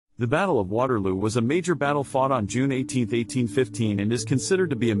The Battle of Waterloo was a major battle fought on June 18, 1815 and is considered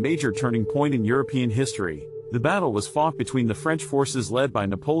to be a major turning point in European history. The battle was fought between the French forces led by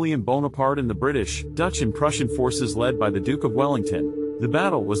Napoleon Bonaparte and the British, Dutch and Prussian forces led by the Duke of Wellington. The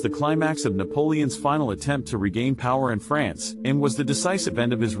battle was the climax of Napoleon's final attempt to regain power in France, and was the decisive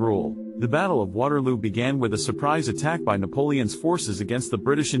end of his rule. The Battle of Waterloo began with a surprise attack by Napoleon's forces against the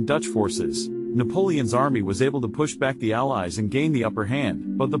British and Dutch forces. Napoleon's army was able to push back the Allies and gain the upper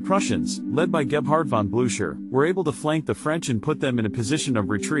hand, but the Prussians, led by Gebhard von Blücher, were able to flank the French and put them in a position of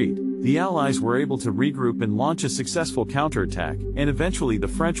retreat. The Allies were able to regroup and launch a successful counterattack, and eventually the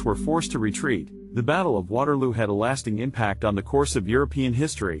French were forced to retreat. The Battle of Waterloo had a lasting impact on the course of European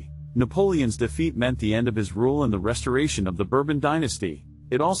history. Napoleon's defeat meant the end of his rule and the restoration of the Bourbon dynasty.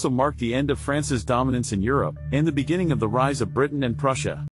 It also marked the end of France's dominance in Europe, and the beginning of the rise of Britain and Prussia.